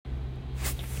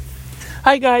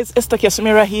Hi guys, Esther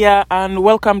Kiasimira here and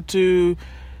welcome to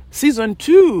season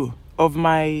 2 of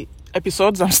my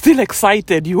episodes. I'm still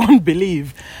excited, you won't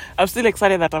believe. I'm still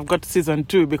excited that I've got season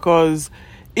 2 because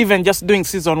even just doing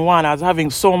season 1, I was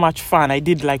having so much fun. I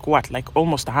did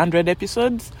almost 100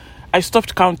 episodes. I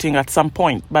stopped counting at some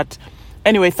point. But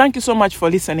anyway, thank you so much for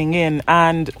listening in.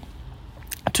 And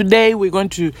today we're going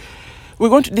to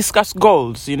discuss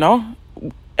goals,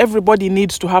 Everybody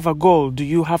needs to have a goal. Do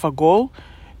you have a goal?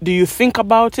 Do you think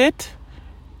about it?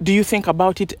 Do you think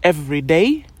about it every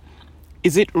day?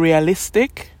 Is it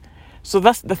realistic? So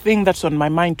that's the thing that's on my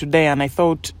mind today, and I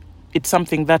thought it's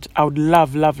something that I would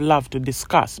love to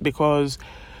discuss, because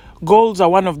goals are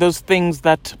one of those things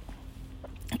that,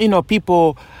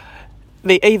 people,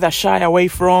 they either shy away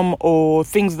from, or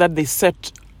things that they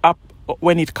set up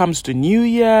when it comes to New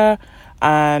Year,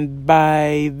 and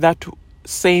by that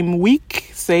same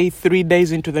week, say 3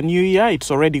 days into the new year,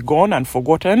 it's already gone and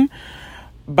forgotten.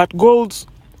 But goals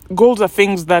are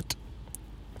things that,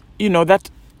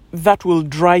 that will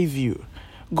drive you.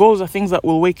 Goals are things that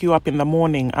will wake you up in the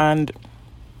morning. And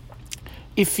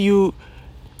if you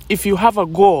have a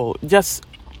goal, just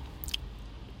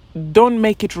don't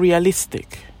make it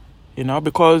realistic,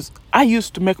 because I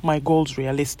used to make my goals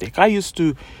realistic.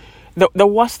 The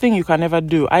worst thing you can ever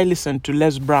do, I listened to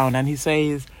Les Brown and he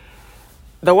says,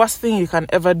 the worst thing you can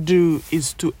ever do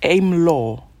is to aim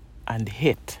low and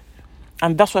hit.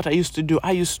 And that's what I used to do.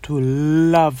 I used to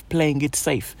love playing it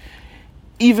safe.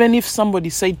 Even if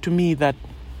somebody said to me that,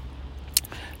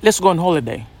 let's go on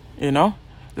holiday,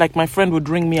 Like my friend would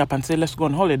ring me up and say, let's go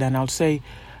on holiday. And I'll say,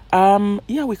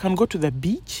 yeah, we can go to the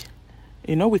beach.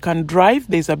 We can drive.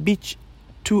 There's a beach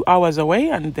 2 hours away.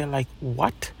 And they're like,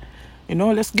 what?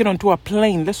 Let's get onto a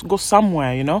plane. Let's go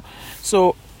somewhere,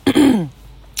 So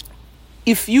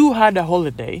if you had a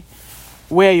holiday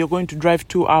where you're going to drive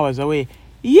 2 hours away,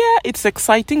 yeah, it's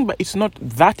exciting, but it's not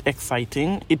that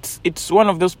exciting. It's one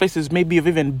of those places, maybe you've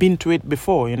even been to it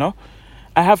before,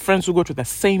 I have friends who go to the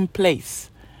same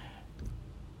place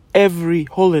every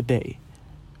holiday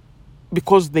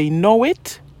because they know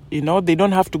it, they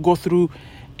don't have to go through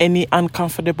any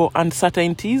uncomfortable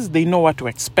uncertainties. They know what to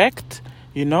expect,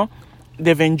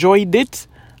 they've enjoyed it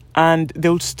and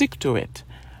they'll stick to it.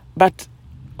 But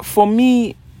for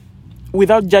me,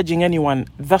 without judging anyone,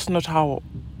 that's not how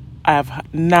I have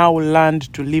now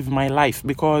learned to live my life.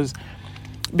 Because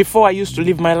before, I used to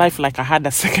live my life like I had a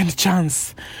second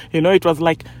chance. It was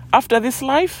like, after this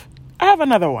life, I have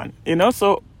another one.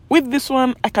 So with this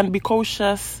one, I can be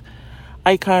cautious.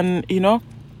 I can,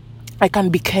 I can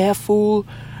be careful.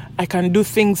 I can do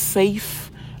things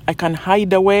safe. I can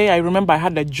hide away. I remember I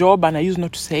had a job and I used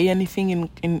not to say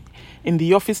anything in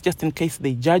the office just in case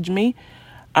they judge me.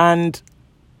 And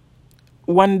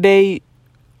one day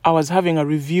I was having a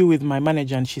review with my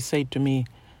manager and she said to me,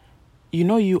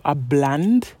 you are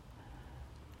bland.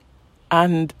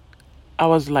 And I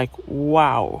was like,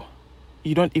 wow,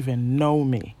 you don't even know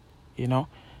me,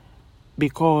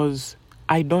 because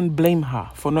I don't blame her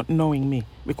for not knowing me,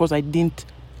 because I didn't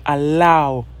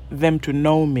allow them to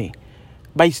know me.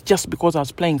 But it's just because I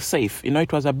was playing safe.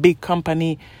 It was a big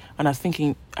company and I was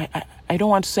thinking, I don't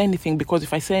want to say anything, because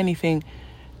if I say anything,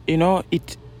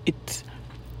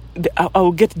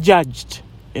 I'll get judged,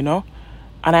 And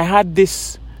I had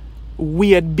this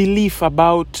weird belief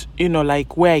about,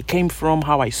 like where I came from,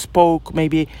 how I spoke.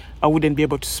 Maybe I wouldn't be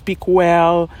able to speak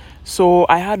well. So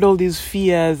I had all these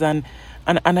fears and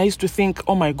I used to think,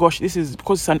 oh my gosh, this is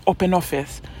because it's an open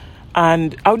office.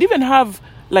 And I would even have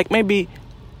like maybe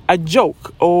a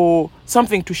joke or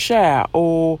something to share,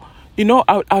 or,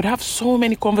 I would have so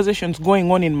many conversations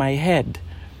going on in my head.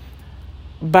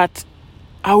 But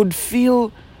I would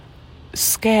feel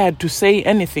scared to say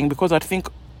anything, because I'd think,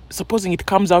 supposing it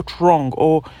comes out wrong,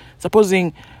 or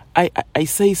supposing I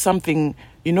say something,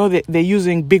 they're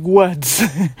using big words.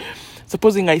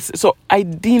 So I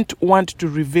didn't want to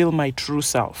reveal my true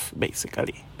self,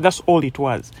 basically. That's all it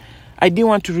was. I didn't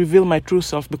want to reveal my true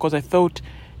self because I thought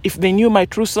if they knew my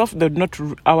true self,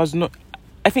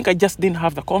 I think I just didn't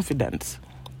have the confidence.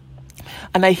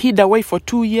 And I hid away for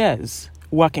 2 years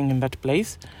working in that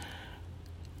place.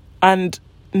 And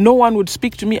no one would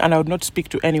speak to me and I would not speak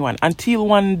to anyone until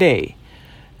one day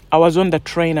I was on the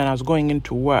train and I was going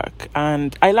into work.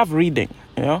 And I love reading,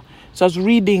 So I was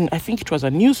reading, I think it was a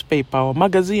newspaper or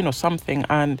magazine or something.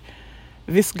 And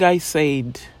this guy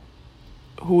said,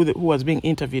 who was being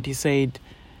interviewed, he said,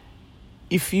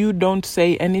 if you don't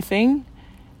say anything,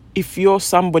 if you're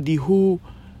somebody who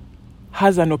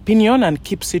has an opinion and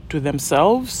keeps it to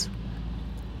themselves,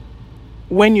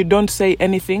 when you don't say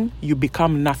anything, you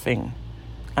become nothing.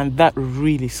 And that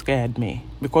really scared me,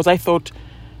 because I thought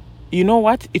you know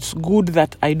what? It's good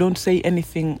that I don't say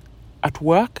anything at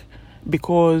work,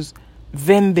 because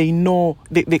then they know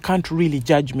they can't really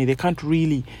judge me. They can't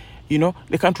really,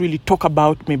 they can't really talk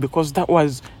about me, because that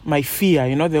was my fear.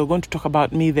 They're going to talk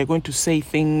about me. They're going to say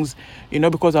things,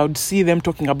 because I would see them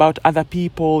talking about other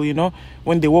people,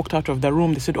 when they walked out of the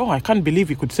room, they said, oh, I can't believe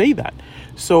you could say that.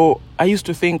 So I used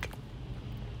to think,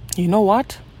 you know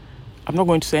what? I'm not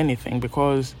going to say anything,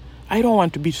 because I don't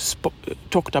want to be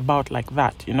talked about like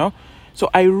that, So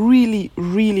I really,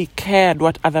 really cared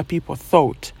what other people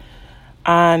thought.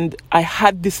 And I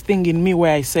had this thing in me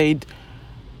where I said,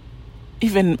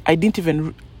 I didn't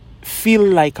even feel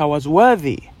like I was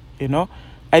worthy,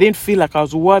 I didn't feel like I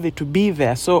was worthy to be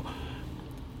there. So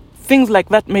things like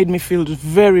that made me feel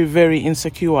very, very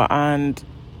insecure. And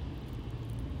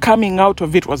coming out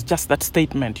of it was just that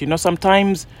statement.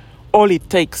 Sometimes all it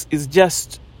takes is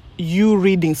just you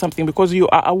reading something, because you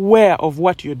are aware of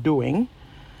what you're doing,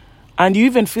 and you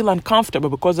even feel uncomfortable,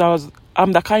 because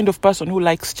I'm the kind of person who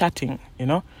likes chatting,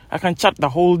 I can chat the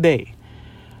whole day.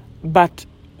 But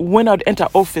when I'd enter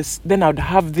office, then I'd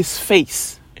have this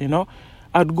face,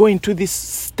 I'd go into this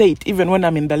state. Even when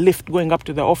I'm in the lift going up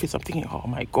to the office, I'm thinking, oh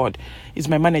my God, is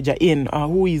my manager in?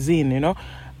 Who is in,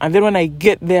 And then when I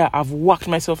get there, I've worked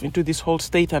myself into this whole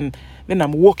state, and then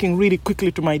I'm walking really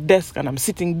quickly to my desk, and I'm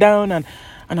sitting down, and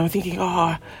I'm thinking,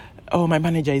 oh, my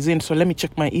manager is in, so let me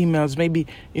check my emails. Maybe,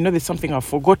 there's something I've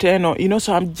forgotten, or,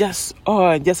 so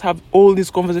I just have all these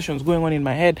conversations going on in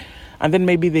my head. And then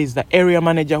maybe there's the area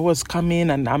manager who has come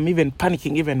in, and I'm even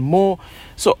panicking even more.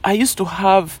 So I used to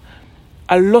have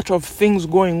a lot of things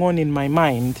going on in my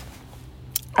mind,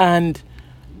 and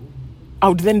I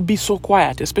would then be so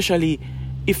quiet, especially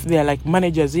if they're like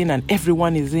managers in and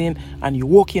everyone is in, and you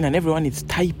walk in and everyone is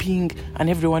typing and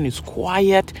everyone is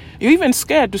quiet. You're even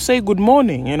scared to say good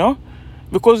morning,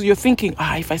 because you're thinking,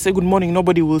 if I say good morning,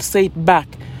 nobody will say it back.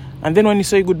 And then when you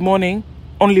say good morning,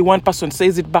 only one person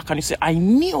says it back, and you say, I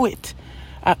knew it.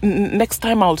 Next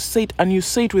time I'll say it, and you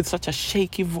say it with such a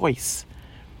shaky voice.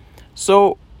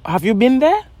 So have you been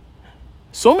there?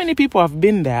 So many people have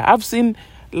been there. I've seen,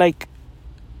 like,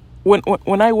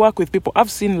 when I work with people,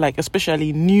 I've seen, like,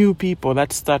 especially new people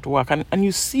that start work, and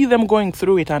you see them going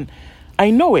through it, and I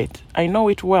know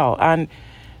it well. And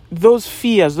those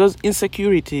fears, those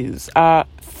insecurities are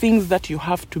things that you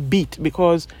have to beat,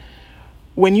 because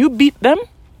when you beat them,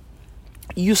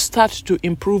 you start to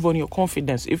improve on your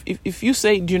confidence. If you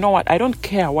say, do you know what, I don't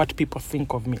care what people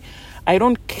think of me, I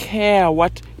don't care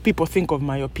what people think of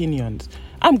my opinions,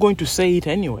 I'm going to say it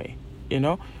anyway.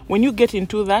 When you get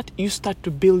into that, you start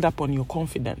to build up on your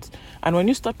confidence. And when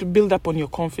you start to build up on your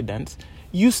confidence,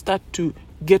 you start to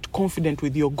get confident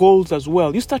with your goals as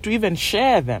well. You start to even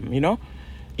share them,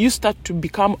 You start to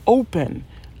become open.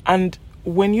 And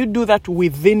when you do that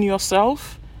within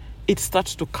yourself, it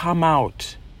starts to come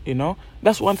out,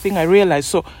 That's one thing I realized.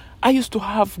 So I used to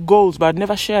have goals, but I'd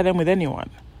never share them with anyone.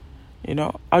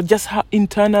 I'll just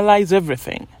internalize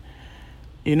everything.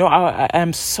 I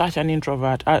am such an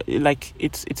introvert.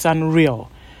 It's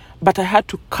unreal. But I had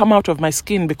to come out of my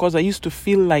skin, because I used to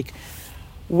feel like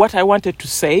what I wanted to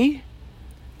say,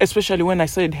 especially when I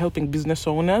started helping business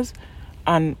owners,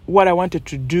 and what I wanted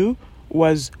to do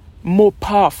was more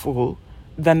powerful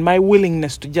than my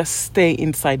willingness to just stay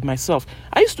inside myself.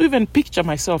 I used to even picture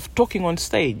myself talking on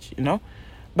stage,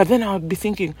 But then I would be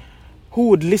thinking, who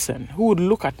would listen? Who would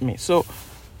look at me? So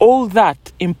all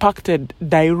that impacted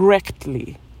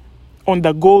directly on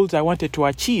the goals I wanted to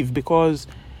achieve, because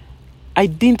I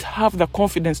didn't have the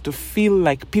confidence to feel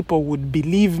like people would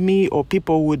believe me or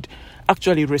people would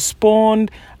actually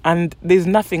respond. And there's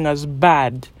nothing as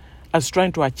bad as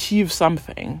trying to achieve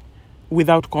something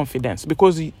without confidence,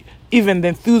 because even the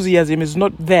enthusiasm is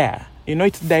not there.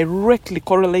 It's directly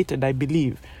correlated, I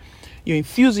believe. Your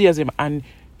enthusiasm and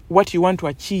what you want to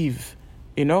achieve,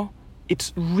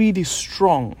 it's really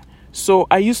strong. So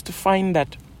I used to find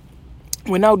that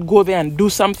when I would go there and do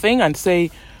something and say,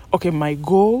 okay, my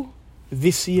goal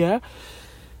this year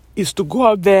is to go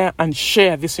out there and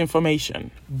share this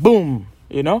information. Boom,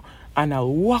 and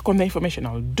I'll work on the information.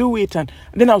 I'll do it. And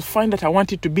then I'll find that I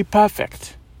want it to be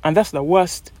perfect. And that's the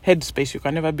worst headspace you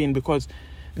can ever be in, because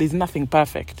there's nothing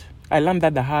perfect. I learned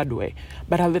that the hard way.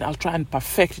 But I'll try and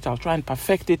perfect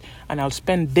it. And I'll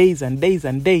spend days and days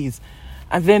and days.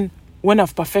 And then when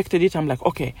I've perfected it, I'm like,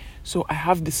 okay, so I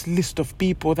have this list of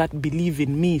people that believe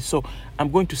in me. So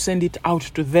I'm going to send it out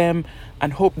to them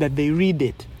and hope that they read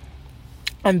it.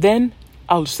 And then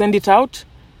I'll send it out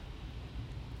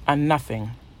and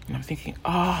nothing. And I'm thinking,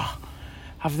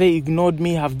 have they ignored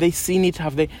me? Have they seen it?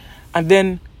 And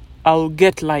then I'll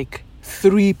get like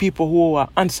 3 people who are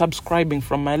unsubscribing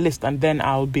from my list, and then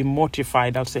I'll be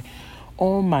mortified. I'll say,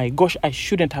 oh my gosh, I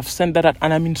shouldn't have sent that out.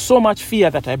 And I'm in so much fear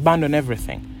that I abandon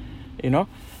everything,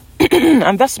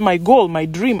 And that's my goal, my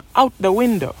dream, out the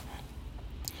window.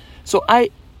 So I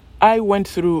went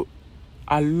through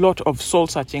a lot of soul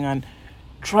searching and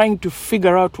trying to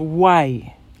figure out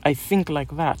why I think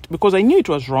like that. Because I knew it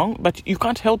was wrong, but you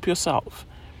can't help yourself.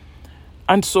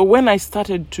 And so when I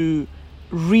started to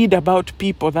read about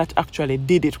people that actually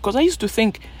did it, because I used to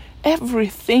think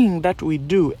everything that we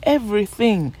do,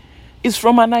 everything is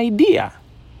from an idea,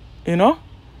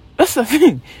 That's the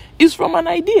thing. It's from an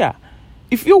idea.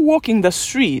 If you're walking the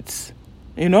streets,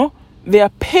 they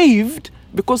are paved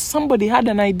because somebody had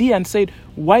an idea and said,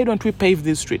 why don't we pave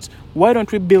these streets? Why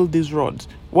don't we build these roads?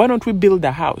 Why don't we build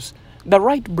a house? The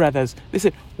Wright brothers, they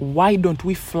said, why don't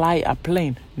we fly a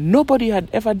plane? Nobody had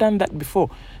ever done that before.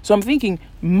 So I'm thinking,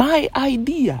 my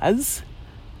ideas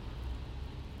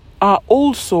are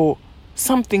also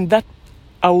something that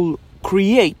I will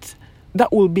create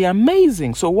that will be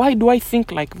amazing. So why do I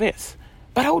think like this?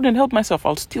 But I wouldn't help myself.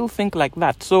 I'll still think like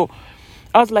that. So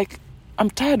I was like, I'm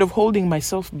tired of holding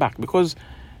myself back, because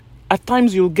at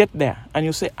times you'll get there and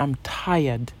you'll say, I'm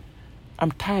tired.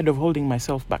 I'm tired of holding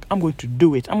myself back. I'm going to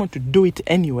do it. I'm going to do it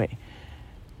anyway.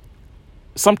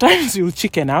 Sometimes you'll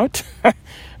chicken out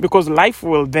because life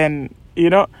will then,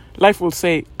 life will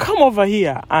say, come over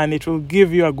here, and it will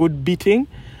give you a good beating,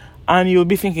 and you'll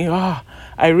be thinking,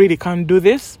 I really can't do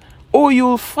this, or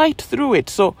you'll fight through it.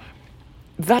 So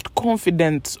that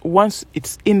confidence, once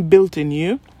it's inbuilt in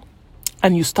you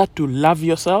and you start to love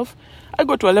yourself, I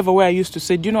got to a level where I used to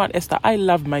say, do you know what, Esther, I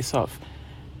love myself.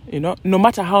 No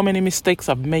matter how many mistakes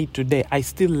I've made today, I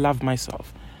still love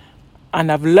myself.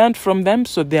 And I've learned from them,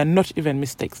 so they are not even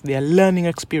mistakes. They are learning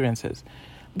experiences.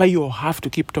 But you have to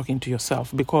keep talking to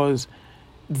yourself, because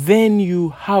then you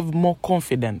have more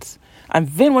confidence. And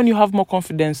then when you have more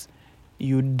confidence,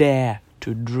 you dare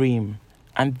to dream.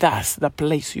 And that's the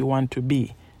place you want to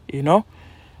be,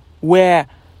 Where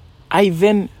I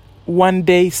then one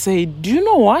day say, do you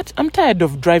know what? I'm tired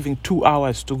of driving 2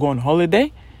 hours to go on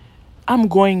holiday. I'm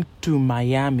going to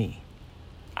Miami.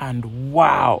 And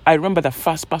wow, I remember the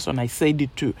first person I said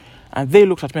it to, and they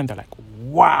looked at me and they're like,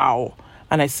 wow.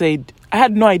 And I said, I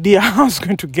had no idea how I was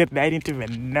going to get there. I didn't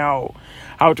even know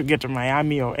how to get to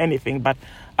Miami or anything. But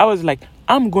I was like,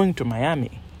 I'm going to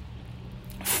Miami,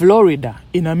 Florida,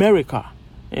 in America,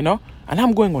 and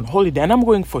I'm going on holiday, and I'm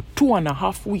going for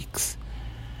 2.5 weeks.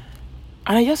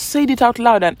 And I just said it out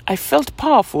loud, and I felt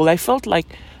powerful. I felt like,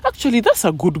 actually, that's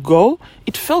a good goal.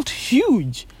 It felt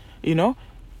huge,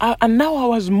 and now I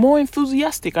was more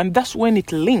enthusiastic, and that's when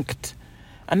it linked.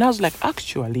 And I was like,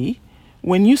 actually,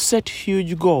 when you set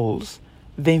huge goals,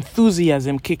 the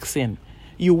enthusiasm kicks in.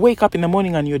 You wake up in the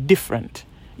morning and you're different.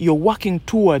 You're working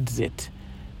towards it,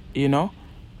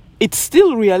 It's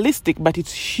still realistic, but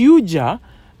it's huger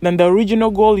than the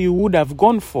original goal you would have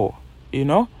gone for,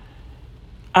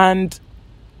 And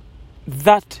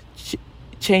that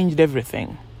changed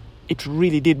everything. It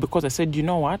really did, because I said, you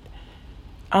know what?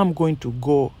 I'm going to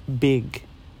go big.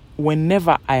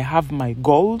 Whenever I have my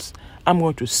goals, I'm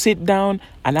going to sit down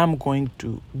and I'm going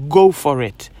to go for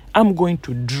it. I'm going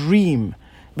to dream,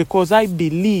 because I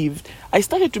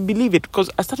started to believe it, because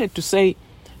I started to say,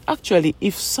 actually,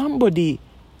 if somebody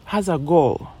has a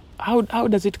goal, how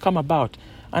does it come about?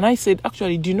 And I said,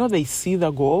 actually, do you know they see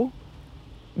the goal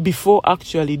before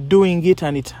actually doing it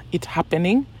and it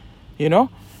happening?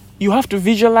 You have to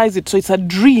visualize it. So it's a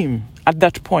dream at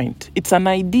that point. It's an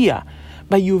idea,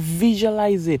 but you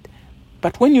visualize it.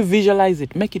 But when you visualize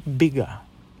it, make it bigger,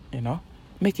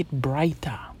 make it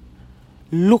brighter.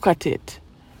 Look at it,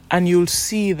 and you'll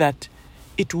see that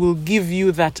it will give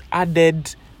you that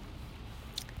added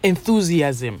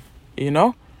enthusiasm,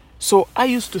 So I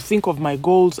used to think of my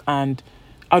goals, and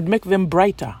I'd make them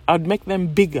brighter. I'd make them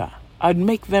bigger. I'd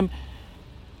make them...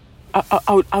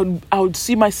 I would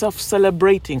see myself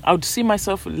celebrating. I would see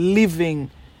myself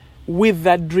living with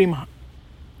that dream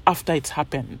after it's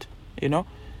happened,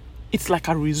 It's like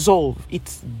a resolve.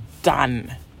 It's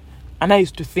done. And I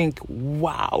used to think,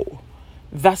 wow,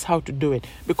 that's how to do it.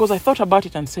 Because I thought about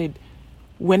it and said,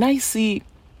 when I'm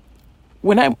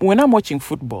watching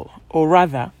football, or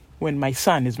rather, when my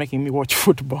son is making me watch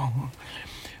football,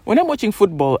 when I'm watching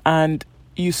football and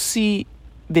you see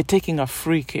they're taking a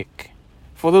free kick,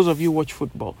 for those of you who watch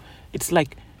football, it's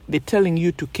like they're telling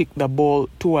you to kick the ball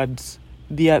towards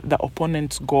the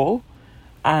opponent's goal,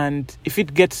 and if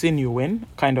it gets in, you win,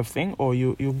 kind of thing, or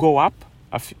you go up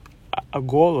a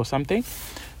goal or something.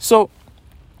 So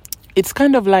it's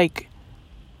kind of like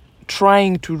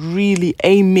trying to really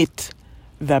aim it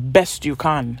the best you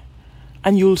can.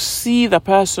 And you'll see the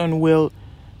person will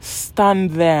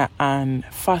stand there and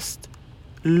first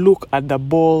look at the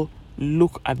ball,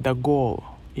 look at the goal,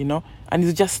 and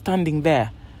he's just standing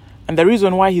there. And the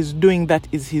reason why he's doing that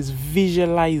is he's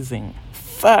visualizing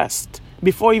first,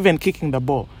 before even kicking the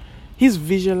ball. He's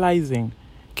visualizing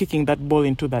kicking that ball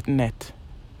into that net.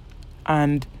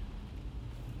 And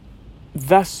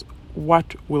that's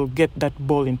what will get that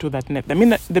ball into that net. The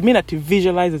minute he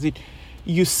visualizes it,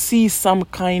 you see some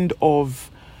kind of,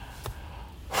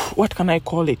 what can I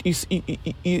call it? You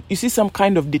see some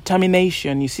kind of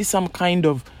determination. You see some kind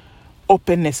of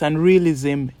openness and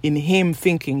realism in him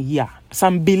thinking,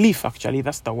 some belief, actually,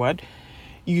 that's the word.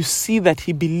 You see that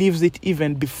he believes it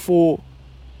even before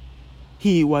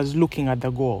he was looking at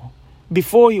the goal.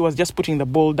 Before he was just putting the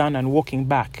ball down and walking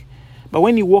back. But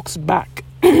when he walks back,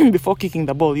 before kicking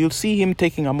the ball, you'll see him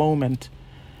taking a moment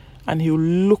and he'll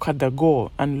look at the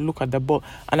goal and look at the ball.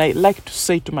 And I like to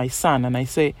say to my son, and I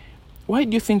say, why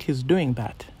do you think he's doing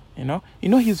that?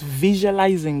 He's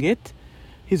visualizing it.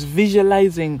 He's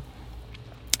visualizing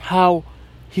how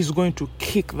he's going to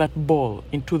kick that ball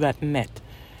into that net.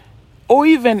 Or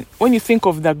even when you think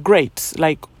of the greats,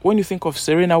 like when you think of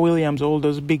Serena Williams, all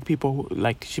those big people who,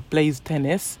 like, she plays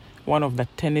tennis, one of the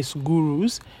tennis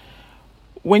gurus.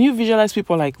 When you visualize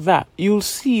people like that, you'll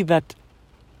see that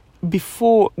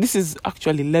before, this is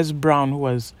actually Les Brown who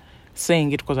was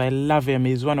saying it, because I love him.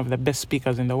 He's one of the best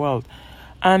speakers in the world.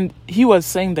 And he was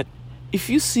saying that if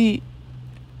you see,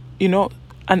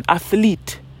 an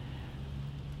athlete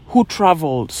who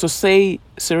traveled, so say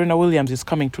Serena Williams is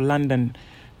coming to London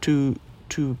to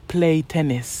play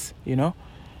tennis,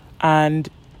 and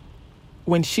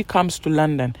when she comes to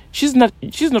London, she's not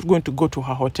going to go to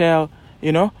her hotel,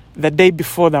 the day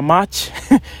before the match,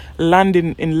 land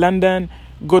in London,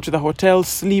 go to the hotel,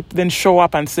 sleep, then show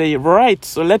up and say, right,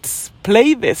 so let's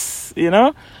play this,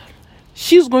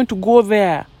 She's going to go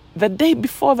there the day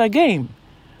before the game,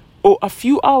 or a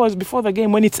few hours before the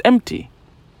game when it's empty,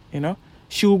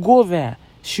 She'll go there,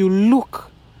 she'll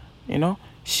look,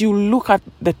 she'll look at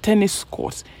the tennis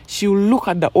courts, she'll look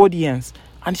at the audience,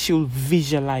 and she'll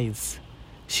visualize.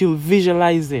 She'll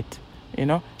visualize it,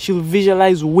 She'll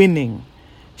visualize winning.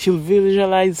 She'll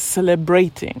visualize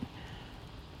celebrating.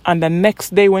 And the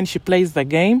next day when she plays the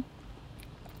game,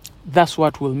 that's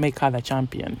what will make her the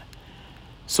champion.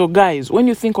 So guys, when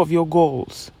you think of your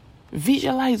goals,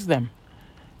 visualize them.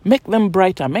 Make them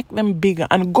brighter, make them bigger,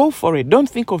 and go for it. Don't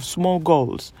think of small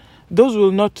goals. Those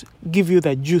will not give you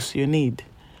the juice you need.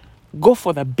 Go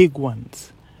for the big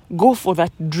ones. Go for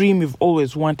that dream you've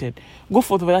always wanted. Go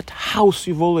for that house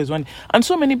you've always wanted. And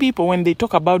so many people, when they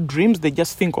talk about dreams, they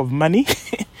just think of money.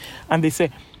 And they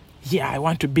say, I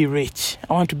want to be rich.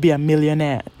 I want to be a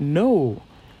millionaire. No.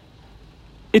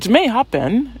 It may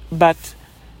happen, but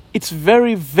it's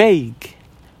very vague.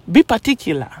 Be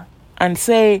particular and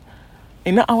say,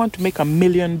 I want to make $1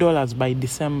 million by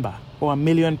December, or £1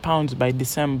 million by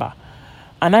December.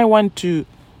 And I want to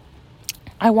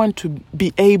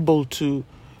be able to,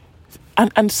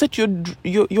 and set your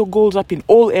goals up in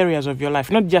all areas of your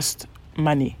life, not just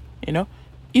money,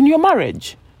 In your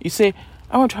marriage, you say,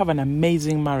 I want to have an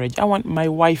amazing marriage. I want my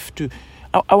wife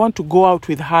I want to go out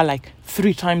with her like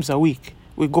 3 times a week.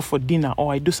 We go for dinner,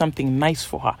 or I do something nice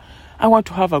for her. I want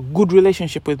to have a good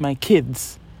relationship with my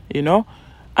kids,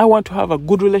 I want to have a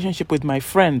good relationship with my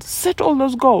friends. Set all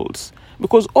those goals,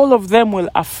 because all of them will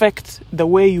affect the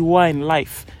way you are in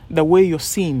life, the way you're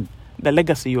seen, the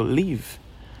legacy you'll leave.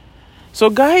 So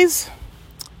guys,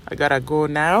 I gotta go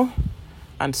now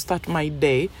and start my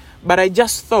day. But I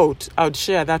just thought I would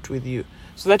share that with you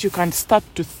so that you can start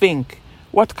to think,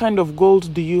 what kind of goals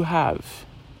do you have?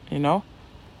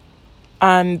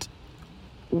 And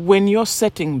when you're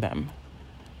setting them,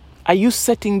 are you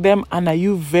setting them and are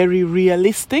you very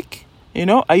realistic?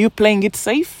 Are you playing it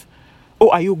safe?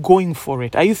 Or are you going for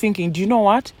it? Are you thinking, do you know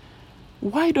what?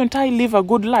 Why don't I live a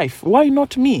good life? Why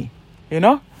not me?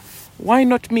 Why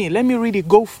not me? Let me really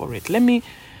go for it. Let me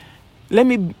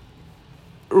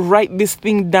write this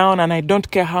thing down, and I don't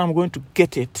care how I'm going to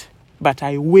get it, but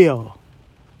I will.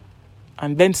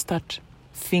 And then start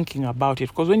thinking about it.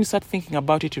 Because when you start thinking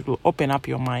about it, it will open up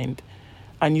your mind.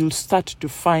 And you'll start to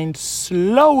find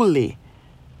slowly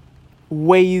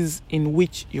ways in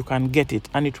which you can get it.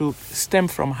 And it will stem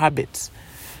from habits.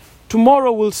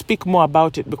 Tomorrow we'll speak more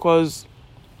about it, because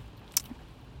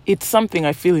it's something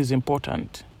I feel is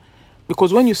important.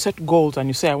 Because when you set goals and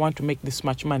you say, I want to make this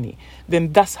much money,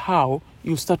 then that's how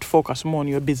you start to focus more on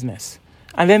your business.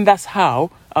 And then that's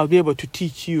how I'll be able to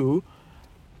teach you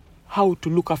how to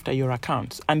look after your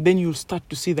accounts. And then you'll start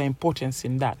to see the importance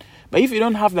in that. But if you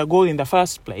don't have the goal in the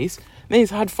first place, then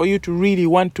it's hard for you to really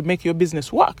want to make your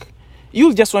business work.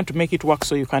 You'll just want to make it work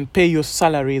so you can pay your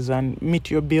salaries and meet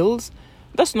your bills.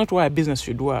 That's not why a business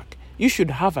should work. You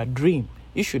should have a dream.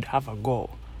 You should have a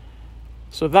goal.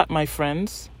 So that, my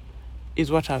friends,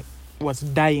 is what I was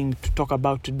dying to talk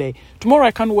about today. Tomorrow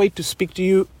I can't wait to speak to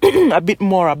you a bit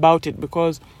more about it,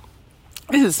 because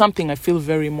this is something I feel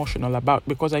very emotional about,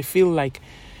 because I feel like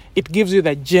it gives you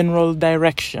the general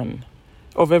direction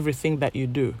of everything that you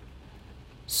do.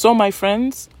 So, my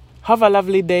friends, have a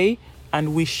lovely day,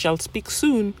 and we shall speak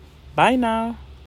soon. Bye now.